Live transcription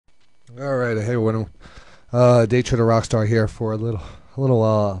All right, hey everyone. DayTraderRockStar here for a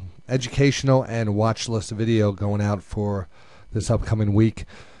little educational and watch list video going out for this upcoming week.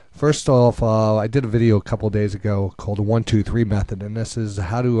 First off, I did a video a couple days ago called the 1-2-3 method, and this is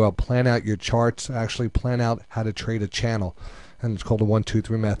how to plan out your charts, actually plan out how to trade a channel, and it's called the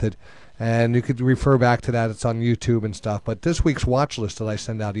 1-2-3 method. And you could refer back to that. It's on YouTube and stuff. But this week's watch list that I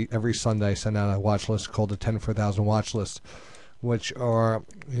send out every Sunday, I send out a watch list called the 10 for 1,000 watch list, which are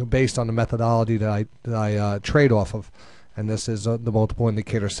based on the methodology that I trade off of. And this is the multiple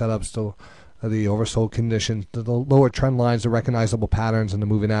indicator setups, the oversold conditions, the lower trend lines, the recognizable patterns, and the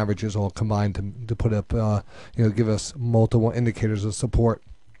moving averages all combined to put up, give us multiple indicators of support.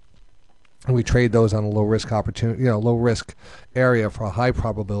 And we trade those on a low risk opportunity, low risk area for a high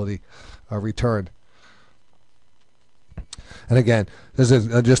probability return. And again, this is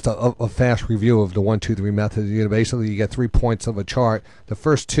just a fast review of the 1-2-3 method. Basically, you get 3 points of a chart. The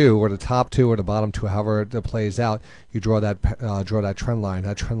first two, or the top two, or the bottom two, however it plays out, you draw that trend line.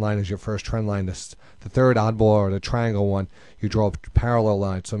 That trend line is your first trend line. The third oddball, or the triangle one, you draw a parallel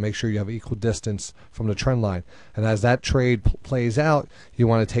line. So make sure you have equal distance from the trend line. And as that trade plays out, you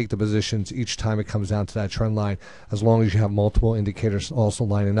want to take the positions each time it comes down to that trend line, as long as you have multiple indicators also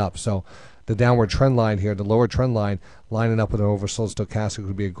lining up. So the downward trend line here, the lower trend line, lining up with an oversold stochastic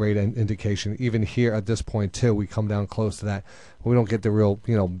would be a great indication. Even here at this point too, we come down close to that. We don't get the real,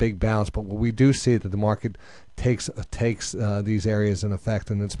 big bounce, but we do see that the market takes these areas in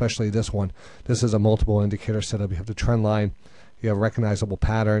effect, and especially this one. This is a multiple indicator setup. You have the trend line, you have recognizable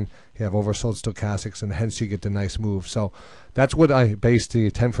pattern, you have oversold stochastics, and hence you get the nice move. So that's what I based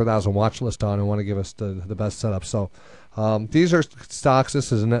the 10 for 1,000 watch list on, and want to give us the best setup. So these are stocks.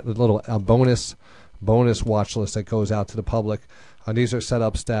 This is a little bonus watch list that goes out to the public. These are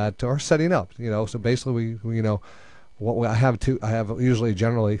setups that are setting up. So basically, I have usually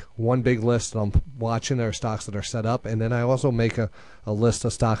generally one big list that I'm watching. There are stocks that are set up, and then I also make a list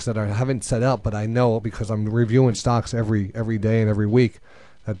of stocks that I haven't set up, but I know because I'm reviewing stocks every day and every week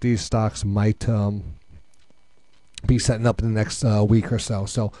that these stocks might be setting up in the next week or so.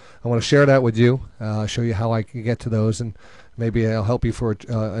 So I want to share that with you, show you how I can get to those, and maybe I'll help you for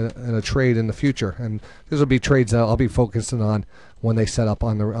in a trade in the future. And these will be trades that I'll be focusing on when they set up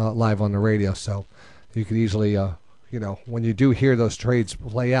on the live on the radio. So you could easily, when you do hear those trades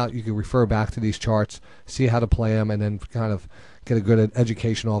play out, you can refer back to these charts, see how to play them, and then kind of get a good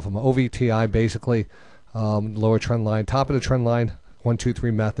education off them. OVTI, basically, lower trend line, top of the trend line,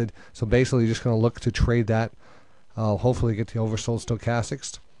 1-2-3 method. So basically, you're just going to look to trade that. Hopefully get the oversold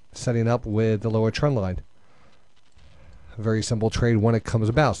stochastics, setting up with the lower trend line. A very simple trade when it comes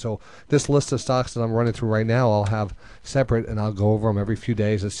about. So this list of stocks that I'm running through right now, I'll have separate, and I'll go over them every few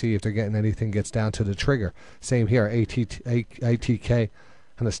days to see if they're getting anything gets down to the trigger. Same here, ATK,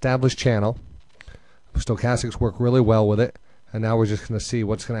 an established channel. Stochastics work really well with it, and now we're just going to see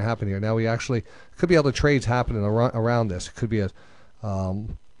what's going to happen here. Now we actually could be other trades happening around this. It could be a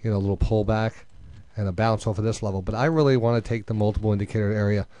little pullback and a bounce off of this level, but I really want to take the multiple indicator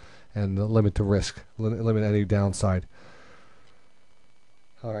area and limit the risk, limit any downside.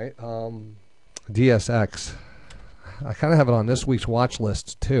 All right, DSX. I kind of have it on this week's watch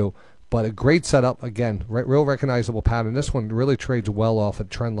list too, but a great setup. Again, real recognizable pattern. This one really trades well off of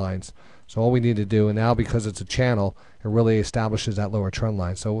trend lines. So all we need to do, and now because it's a channel, it really establishes that lower trend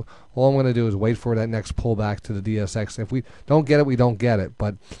line. So all I'm going to do is wait for that next pullback to the DSX. If we don't get it, we don't get it.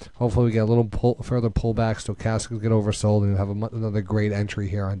 But hopefully we get a little further pullback, stochastics get oversold, and have another great entry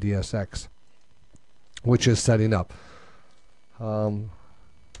here on DSX, which is setting up. ROVI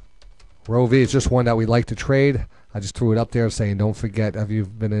is just one that we like to trade. I just threw it up there saying, don't forget, if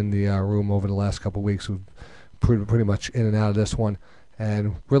you've been in the room over the last couple of weeks, we've pretty much in and out of this one.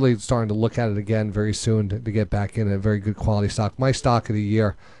 And really starting to look at it again very soon to get back in a very good quality stock. My stock of the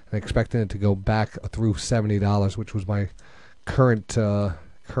year, and expecting it to go back through $70, which was my current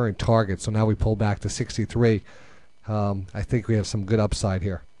target. So now we pull back to 63. I think we have some good upside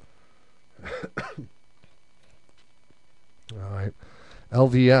here. All right,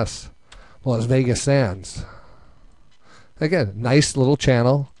 LVS, Las Vegas Sands. Again, nice little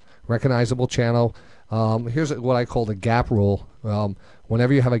channel, recognizable channel. Here's what I call the gap rule.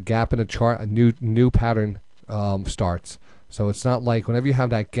 Whenever you have a gap in a chart, a new pattern starts. So it's not like whenever you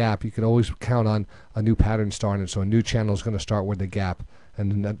have that gap, you can always count on a new pattern starting. So a new channel is going to start with the gap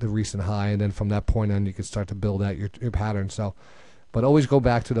and then the recent high, and then from that point on, you can start to build out your pattern. So, but always go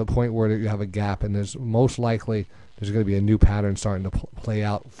back to the point where you have a gap, and there's most likely there's going to be a new pattern starting to play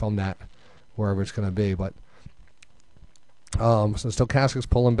out from that, wherever it's going to be. But so stochastics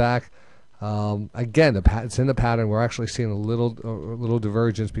pulling back. Again, it's in the pattern. We're actually seeing a little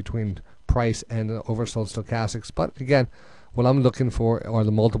divergence between price and oversold stochastics. But again, what I'm looking for are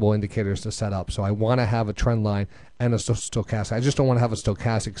the multiple indicators to set up. So I want to have a trend line and a stochastic. I just don't want to have a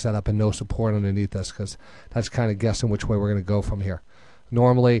stochastic set up and no support underneath this, because that's kind of guessing which way we're going to go from here.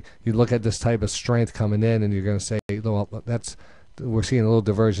 Normally, you look at this type of strength coming in, and you're going to say, well, we're seeing a little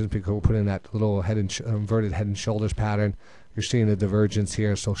divergence because we're putting that little inverted head and shoulders pattern. You're seeing a divergence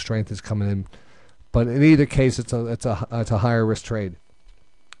here, so strength is coming in. But in either case, it's a higher risk trade.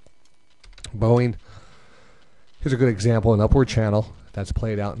 Boeing. Here's a good example, an upward channel that's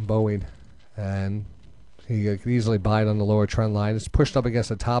played out in Boeing, and you can easily buy it on the lower trend line. It's pushed up against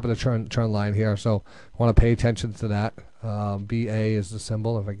the top of the trend line here, so I want to pay attention to that. BA is the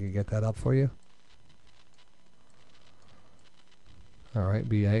symbol, if I can get that up for you. All right,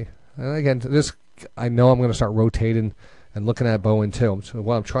 BA. And again, this, I know I'm going to start rotating and looking at Boeing too. So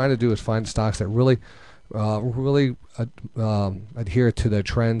what I'm trying to do is find stocks that really adhere to the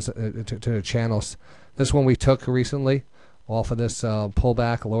trends, to the channels. This one we took recently off of this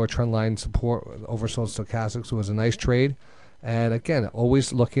pullback, lower trend line support, oversold stochastics, was a nice trade. And again,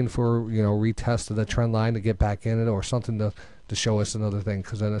 always looking for, retest of the trend line to get back in it, or something to show us another thing,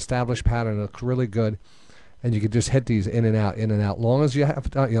 because an established pattern looks really good, and you can just hit these in and out, in and out. Long as you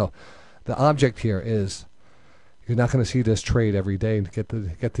have, the object here is, you're not going to see this trade every day to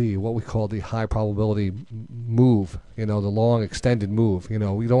get the what we call the high probability move, the long extended move. We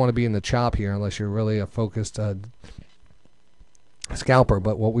don't want to be in the chop here unless you're really a focused scalper.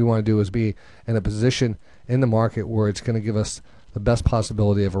 But what we want to do is be in a position in the market where it's going to give us the best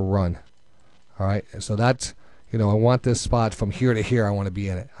possibility of a run. All right, so that's, I want this spot from here to here. I want to be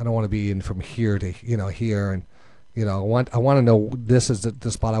in it. I don't want to be in from here to here, and I want to know this is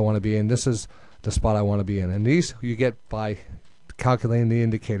the spot I want to be in. This is the spot I want to be in. And these you get by calculating the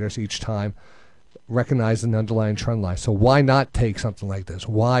indicators each time, recognizing the underlying trend line. So why not take something like this?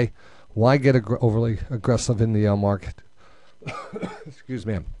 Why get overly aggressive in the market? Excuse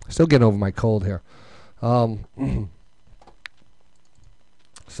me, I'm still getting over my cold here.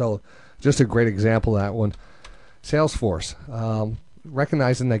 So just a great example of that one. Salesforce.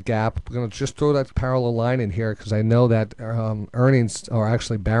 Recognizing that gap, we're going to just throw that parallel line in here, because I know that earnings, or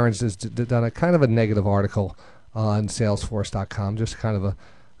actually Barron's has done a kind of a negative article on Salesforce.com, just kind of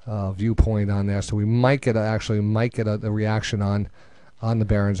a viewpoint on there. So we might get a reaction on the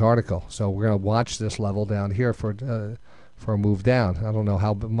Barron's article. So we're going to watch this level down here for a move down. I don't know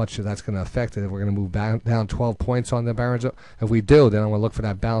how much that's going to affect it. If we're going to move down 12 points on the Barron's, if we do, then I'm going to look for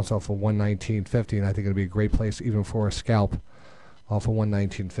that bounce off of 119.50, and I think it'll be a great place even for a scalp off of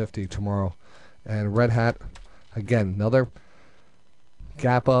 119.50 tomorrow. And Red Hat, again, another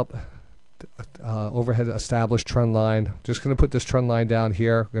gap up, overhead established trend line. Just going to put this trend line down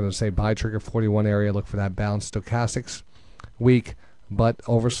here. I'm going to say buy trigger 41 area, look for that bounce. Stochastics weak, but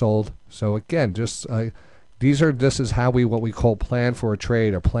oversold. So again, just this is how what we call plan for a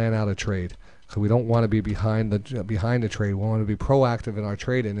trade, or plan out a trade. So we don't want to be behind the trade. We want to be proactive in our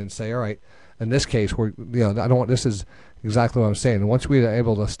trading and say, all right, in this case, this is exactly what I'm saying. And once we were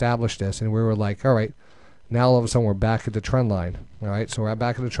able to establish this, and we were like, all right, now all of a sudden we're back at the trend line. All right, so we're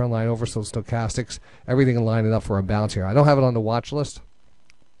back at the trend line, oversold stochastics, everything lining up for a bounce here. I don't have it on the watch list.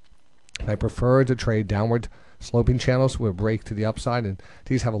 I prefer to trade downward sloping channels with a break to the upside, and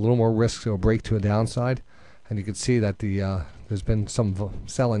these have a little more risk to a break to a downside. And you can see that there's been some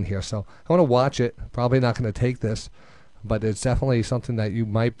selling here. So I want to watch it. Probably not going to take this, but it's definitely something that you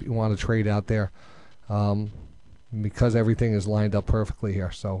might want to trade out there, because everything is lined up perfectly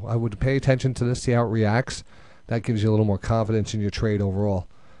here. So I would pay attention to this, see how it reacts. That gives you a little more confidence in your trade overall.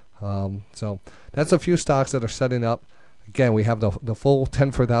 So that's a few stocks that are setting up. Again, we have the full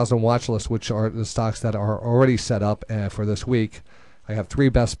 10 for 1,000 watch list, which are the stocks that are already set up for this week. I have 3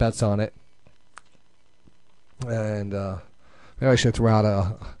 best bets on it. And maybe I should throw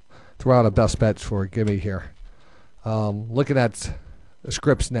out a best bet for Gimme here. Looking at the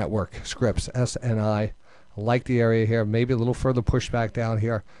Scripps network, Scripps, SNI. I like the area here. Maybe a little further pushback down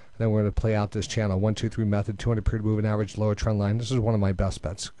here. And then we're going to play out this channel. 1, 2, 3 method, 200 period moving average, lower trend line. This is one of my best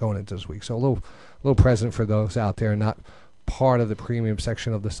bets going into this week. So a little present for those out there, not part of the premium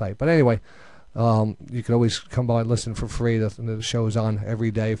section of the site. But anyway, you can always come by and listen for free. The show's on every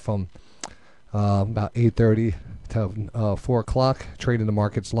day from about 8:30 to 4 o'clock. Trading the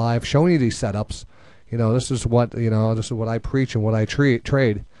markets live, showing you these setups. This is what I preach and what I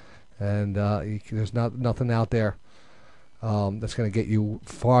trade. And there's nothing out there that's going to get you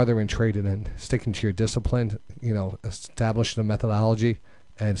farther in trading and sticking to your discipline. Establishing a methodology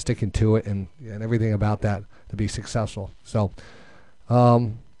and sticking to it, and everything about that to be successful. So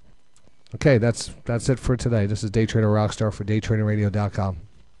Okay, that's it for today. This is DayTraderRockStar for DayTradingRadio.com.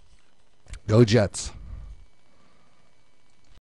 Go Jets.